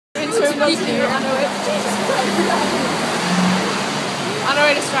On our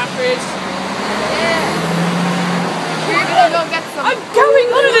way to Stratford. Yeah. We're gonna go get some. I'm going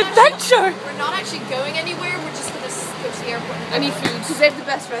on an adventure! We're not actually going anywhere, we're just gonna go to the airport. I need food. Because they have the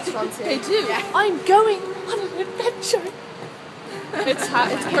best restaurants here. They do. Yeah. I'm going on an adventure. It's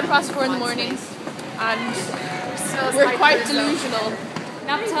 4:15 in the morning, and we're quite delusional.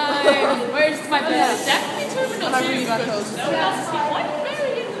 Nap time. Where's my bed? Definitely And I really got cold.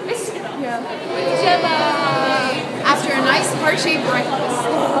 Yeah. After a nice hearty breakfast.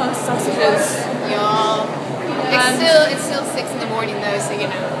 Oh, sausages. Y'all. It's still 6 in the morning though, so you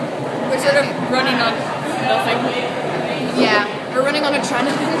know. We're sort of running on nothing. Yeah, we're running on a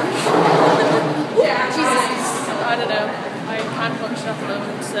treadmill. Jesus. I don't know. I can't function at the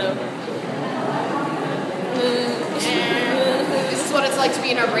moment, so. This is what it's like to be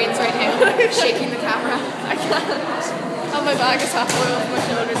in our brains right now, shaking the camera. I can't. Oh, my bag is halfway off my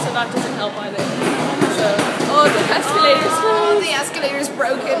shoulders, so that doesn't help either. So, oh, the escalator's Oh, the escalator's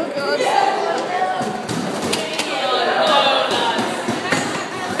broken. God.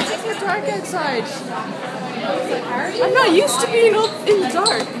 It's so dark outside. I'm not used to being up in the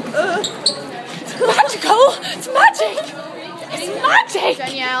dark. It's magical! It's magic! It's magic!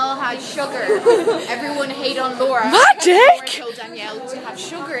 Danielle had sugar. Everyone hate on Laura. Magic! Laura told Danielle to have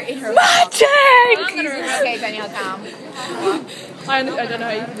sugar in her Magic! Okay, Danielle, calm. I don't know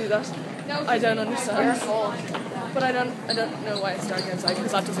how you can do that. I don't understand. Careful. But I don't know why it's dark outside,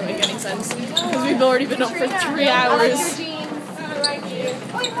 because that doesn't make any sense. Because we've already been up for 3 hours.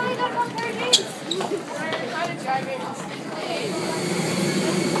 Oh, you finally got one pair of jeans.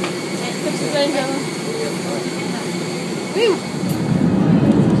 Woo!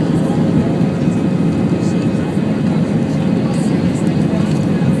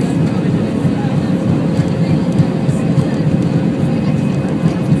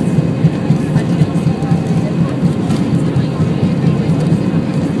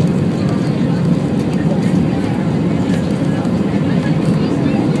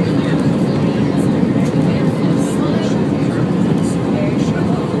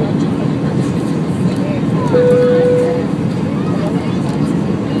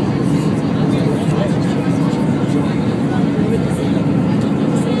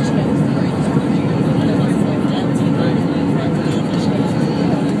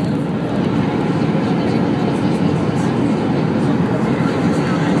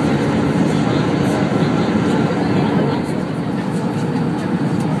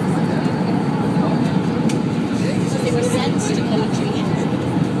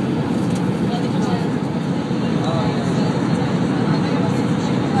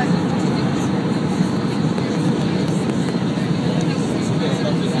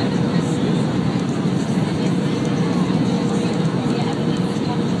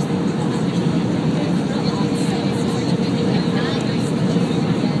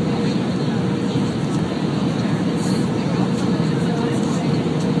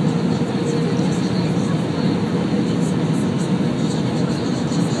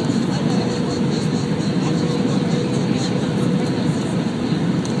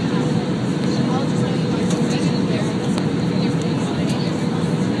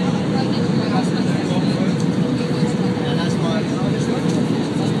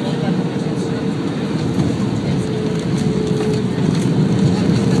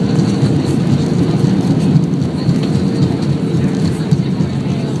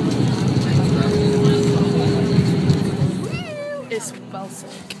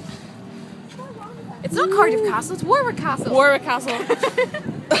 It's not Cardiff Castle, it's Warwick Castle. Warwick Castle.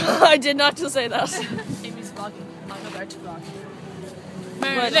 I did not just say that. Amy's vlogging. I'm about to vlog. I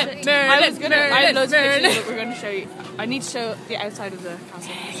have loads of pictures that we're going to show you. I need to show the outside of the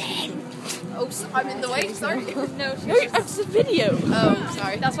castle. Oops, I'm in the way, sorry. No, It's a video. Oh,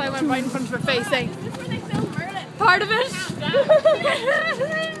 sorry. that's why I went right in front of her face saying, Part of it.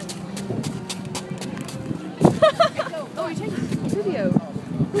 Oh, you're taking Video.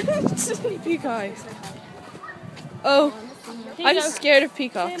 Silly peacock. Oh, I'm scared of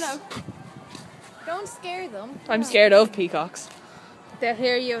peacocks. Don't scare them. I'm scared of peacocks. they'll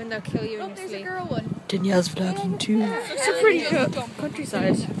hear you and they'll kill you in Oh, your there's a sleep. girl one. Danielle's vlogging too. It's a pretty good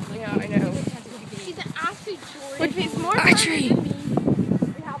countryside. Yeah, I know. She's an absolute joy. If he's more Archery.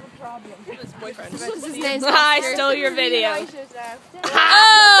 we have a problem. His boyfriend. His name's I stole your video. Now.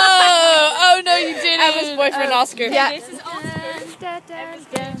 Oh no, you didn't. Emma's boyfriend Oscar. Yeah. This is Oscar. Emma's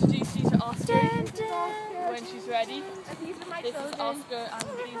going to introduce you to Oscar when she's ready. These are my This is children. Oscar and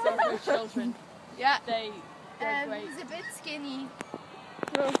these are her children. Yeah. They're great. He's a bit skinny.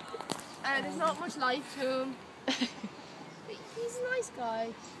 There's not much life to him. But he's a nice guy.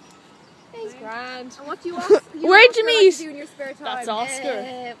 He's grand. And what do you Where'd you meet? do in your spare time? That's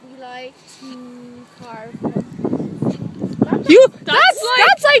Oscar. We like to carve.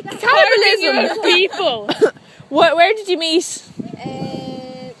 That's like cannibalism. People. Where did you meet?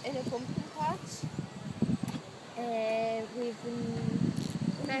 In a pumpkin patch. We've been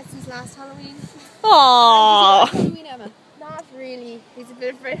met since last Halloween. Aww. Halloween, Emma? Not really. He's a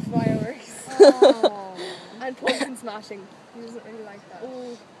bit afraid of fireworks. And pumpkin smashing. He doesn't really like that.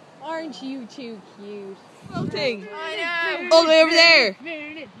 Oh, aren't you too cute? Thing. I know. All the way over there.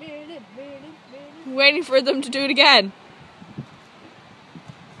 Waiting for them to do it again.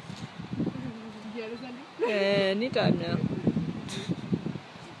 Anytime now.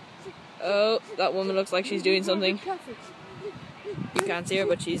 Oh, that woman looks like she's doing something. You can't see her,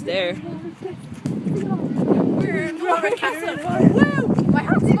 but she's there. We're in Robert Castle. Woo! My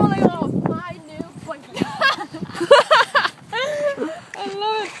heart's falling off. My new boyfriend. I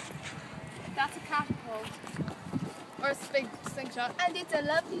love it. That's a catapult. Or a big slingshot. And it's a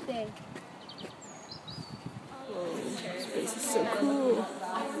lovely day. Oh, this place is so cool.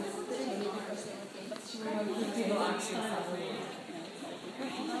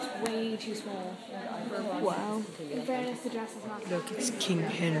 It's way too small. Wow. In fairness, the dress is not. Look, it's King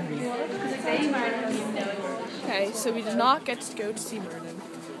Henry. Okay, so we did not get to go to see Merlin.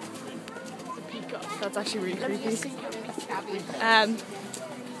 The peacock. That's actually really creepy.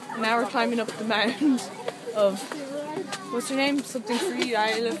 Now we're climbing up the mound of, what's her name? Something Freed,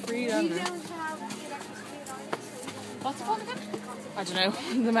 Isla Freed, I don't know. What's it called again? I don't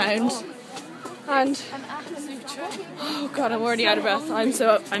know, the mound. And oh god, I'm already out of breath. I'm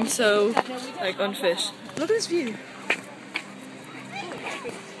so like unfit. Look at this view.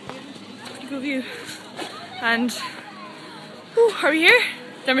 Pretty cool view. And are we here?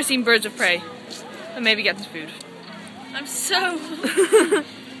 Then we're seeing birds of prey. And maybe getting some food. I'm so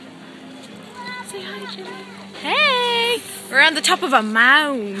say hi, Jimmy. Hey! We're on the top of a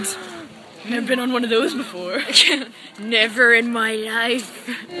mound. Never been on one of those before. Never in my life.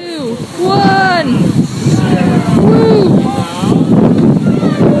 2, 1. Woo!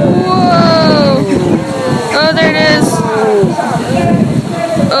 Whoa! Oh, there it is.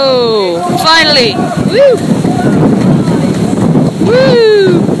 Oh, finally! Woo!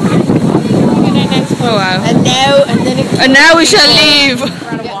 Woo! Oh wow! And now we shall leave. We're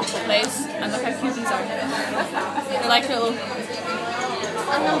at a waffle place, and look how cute these are. They're like little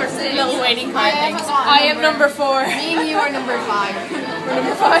Number 6. little waiting card things. I am number 4. Me and you are number 5. We're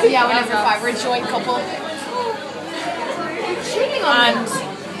number 5? Yeah, we're number 5. We're a joint couple. Cheating on And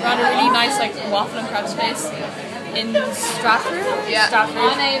we're at a really nice like waffle and crab space in Stratford. Yeah. Stratford.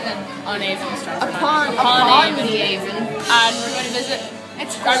 On Avon. On Avon, Stratford. Upon Avon. the Avon. And we're going to visit.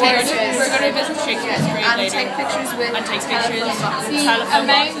 It's We're gorgeous. going to visit Shakespeare's grave And later. take pictures with And take pictures. The Telephone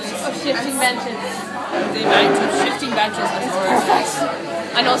amount boxes. of shifting benches. The amount of shifting benches is perfect.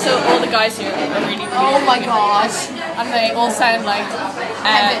 And also all the guys here are really, really Oh my god. and they all sound like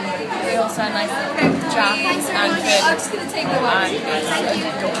they all sound like Jack and Finn. I'm just going to take the one.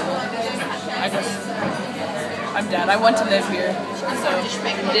 I'm dead. I want to live here.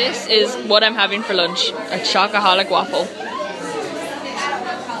 So This is what I'm having for lunch: a chocoholic waffle.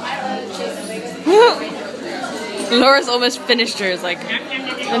 Laura's almost finished hers, like,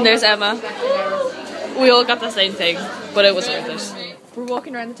 and there's Emma. We all got the same thing, but it was worth it. we're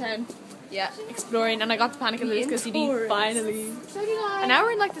walking around the town, Yeah. exploring, and I got the Panic at the Disco CD finally. So did I. And now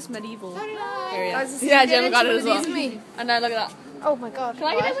we're in like this medieval area. Guys, Yeah, get Gemma got it into as well. these with me. And now look at that. Oh my god. Can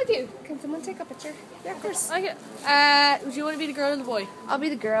I get in with you? Can someone take a picture? Yeah, of course. Okay. Do you want to be the girl or the boy? I'll be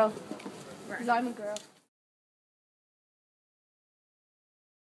the girl. Because I'm a girl.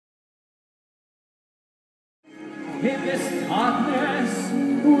 In this darkness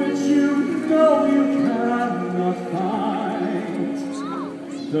which you know you cannot find,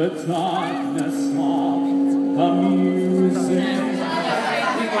 the darkness of amusing.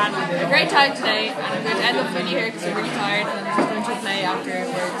 A great time today, and I'm going to end the video here because we're really tired, and I'm just going to play afterwards.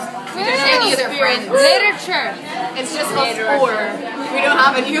 If there's any other friends, literature. It's just us 4. We don't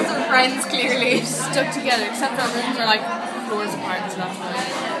have any other friends, clearly. Stuck together, except our rooms are like floors apart, so that's fine.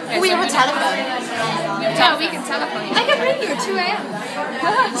 Okay, We so have a telephone. Yeah, we can telephone. I can ring you at 2 a.m.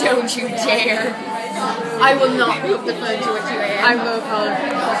 Don't you dare. I will not pick up the phone to you at 2 a.m. I'm going to call her.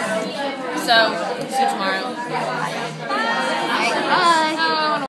 So, see you tomorrow.